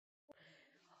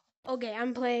Okay,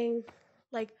 I'm playing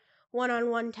like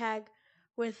one-on-one tag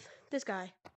with this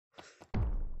guy.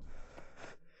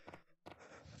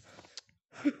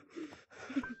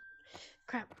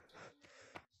 Crap.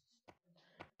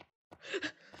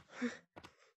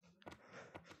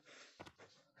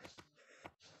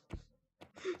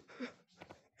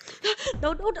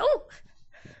 No, no, no!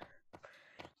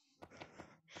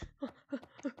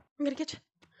 I'm gonna get you.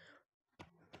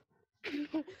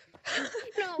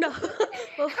 No. No.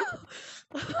 How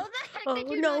the heck Oh, did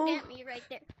you no. not get me right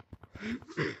there?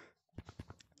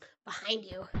 Behind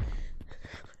you.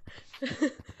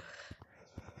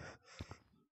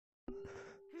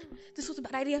 This was a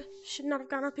bad idea. Should not have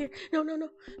gone up here. No, no, no.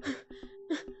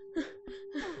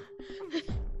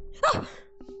 Ah!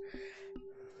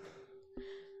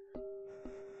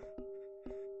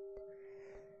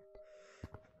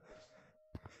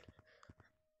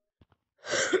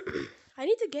 I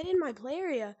need to get in my play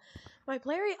area. My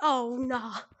play area? Oh,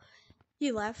 nah.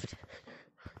 You left.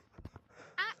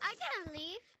 I can't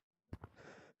leave.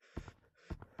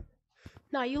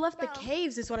 Nah, you left Bro. the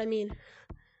caves is what I mean.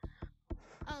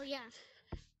 Oh, yeah.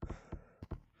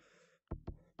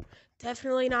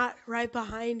 Definitely not right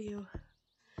behind you.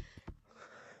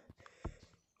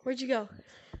 Where'd you go?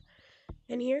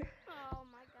 In here? Oh,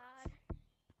 my God.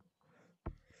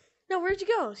 No, where'd you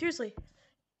go? Seriously.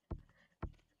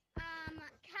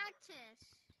 Cactus.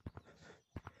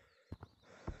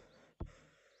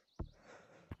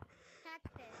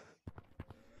 Cactus.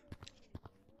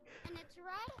 And it's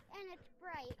red and it's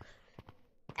bright.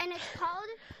 And it's called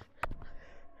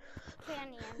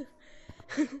Canyon.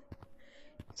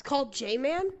 It's called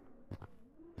J-Man?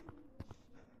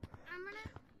 I'm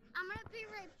gonna be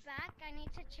right back. I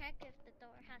need to check if the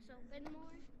door has opened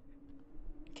more.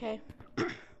 Okay.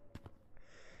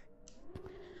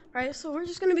 Alright, so we're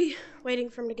just gonna be waiting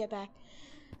for him to get back.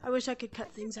 I wish I could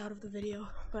cut things out of the video,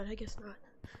 but I guess not.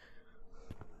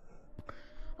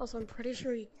 Also, I'm pretty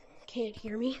sure he can't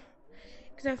hear me,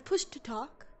 because I've pushed to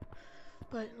talk,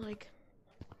 but, like,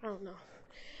 I don't know.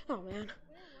 Oh, man.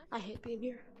 I hate being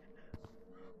here.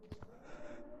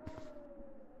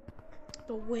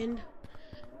 The wind.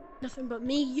 Nothing but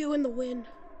me, you, and the wind.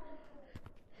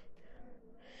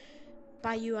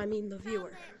 By you, I mean the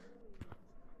viewer.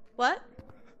 What?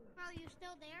 Bro, you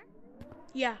still there?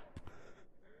 Yeah.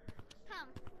 Come.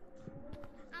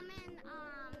 I'm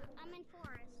in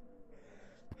forest.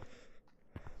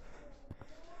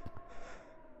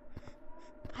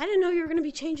 I didn't know you were going to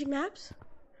be changing maps.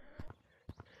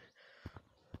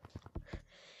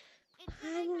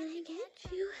 I want to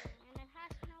get you. And it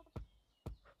has no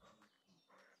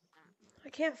I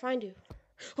can't find you.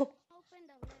 Oh, opened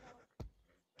a little.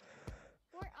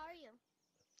 Where are you?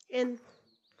 in.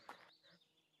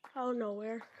 Oh,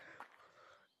 nowhere.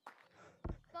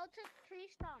 Go to tree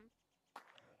stump.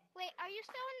 Wait, are you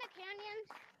still in the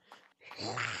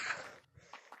canyons?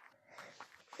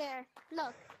 There.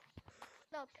 Look.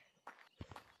 Look.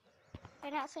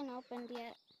 It hasn't opened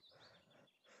yet.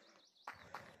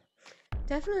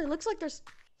 Definitely looks like there's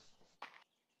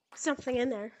something in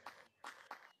there.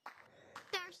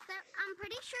 I'm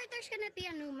pretty sure there's gonna be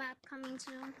a new map coming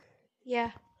soon.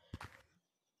 Yeah.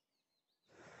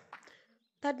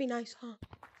 That'd be nice, huh?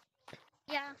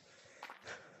 Yeah.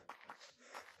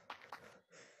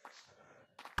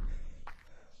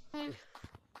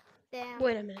 Damn.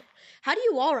 Wait a minute. How do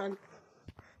you wall run?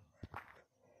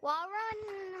 Wall run,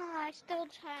 I still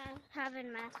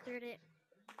haven't mastered it.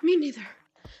 Me neither.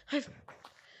 I've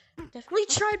definitely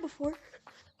tried before.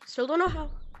 Still don't know how.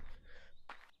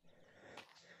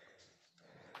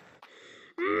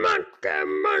 Monkey,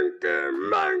 monkey,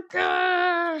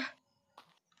 monkey!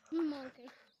 Monkey.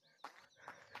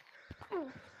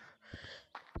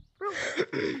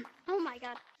 Oh my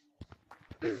god.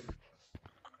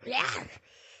 Yeah.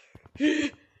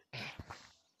 Hey,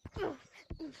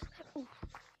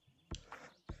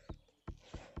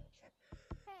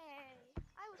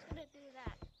 I was gonna do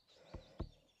that.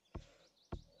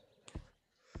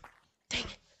 Dang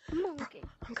it. Monkey.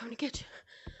 I'm coming to get you.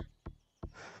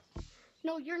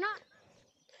 No, you're not.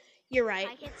 You're right.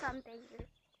 I hit something.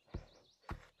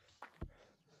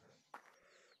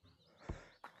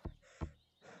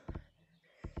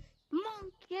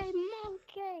 Monkey,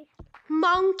 monkey.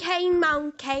 Monkey,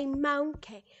 monkey,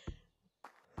 monkey.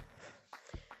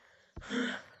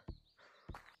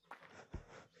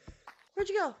 Where'd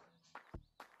you go?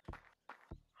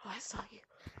 Oh, I saw you.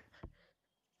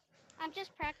 I'm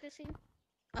just practicing.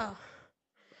 Oh.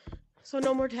 So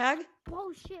no more tag?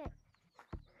 Oh shit.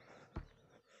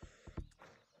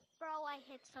 Bro, I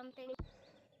hit something.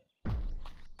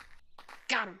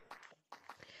 Got him.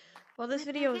 Well, this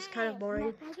video is kind of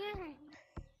boring.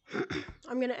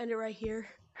 I'm gonna end it right here.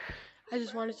 I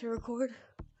just wanted to record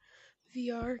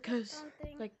VR because,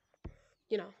 like,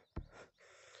 you know.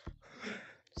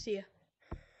 See ya.